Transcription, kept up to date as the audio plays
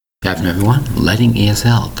afternoon, everyone.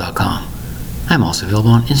 LightingESL.com. I'm also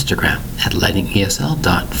available on Instagram at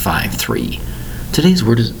lightingesl.53. Today's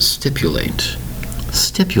word is stipulate.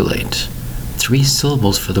 Stipulate. 3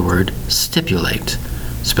 syllables for the word stipulate,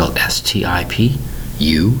 spelled S-T-I-P-U-L-A-T-E.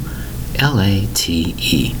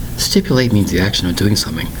 Stipulate means the action of doing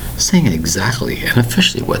something, saying exactly and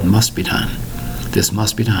officially what must be done. This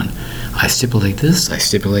must be done. I stipulate this, I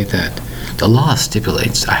stipulate that. The law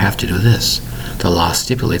stipulates I have to do this. The law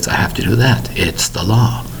stipulates I have to do that. It's the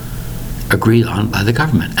law. Agreed on by the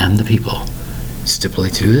government and the people.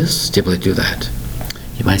 Stipulate to do this, stipulate to do that.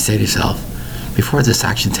 You might say to yourself, before this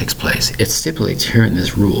action takes place, it stipulates here in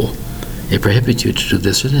this rule. It prohibits you to do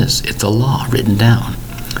this or this. It's a law written down.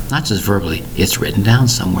 Not just verbally, it's written down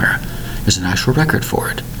somewhere. There's an actual record for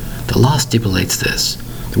it. The law stipulates this.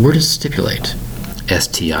 The word is stipulate.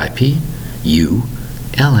 S-T-I-P-U-L-A-T-E.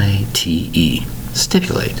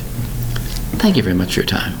 Stipulate. Thank you very much for your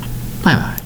time. Bye-bye.